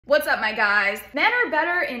What's up, my guys? Men are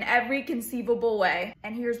better in every conceivable way,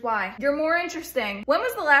 and here's why. You're more interesting. When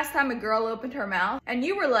was the last time a girl opened her mouth and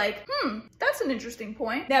you were like, that's an interesting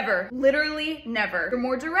point? Never. Literally never. You're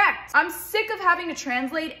more direct. I'm sick of having to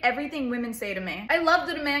translate everything women say to me. I love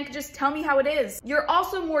that a man can just tell me how it is. You're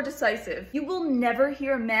also more decisive. You will never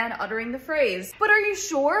hear a man uttering the phrase, "But are you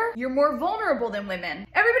sure?" You're more vulnerable than women.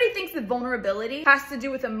 Everybody thinks that vulnerability has to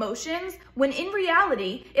do with emotions, when in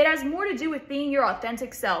reality, it has more to do with being your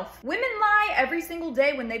authentic self. Women lie every single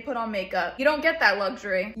day when they put on makeup. You don't get that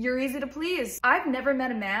luxury. You're easy to please. I've never met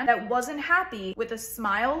a man that wasn't happy with a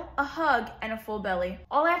smile, a hug, and a full belly.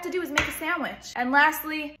 All I have to do is make a sandwich. And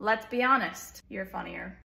lastly, let's be honest, you're funnier.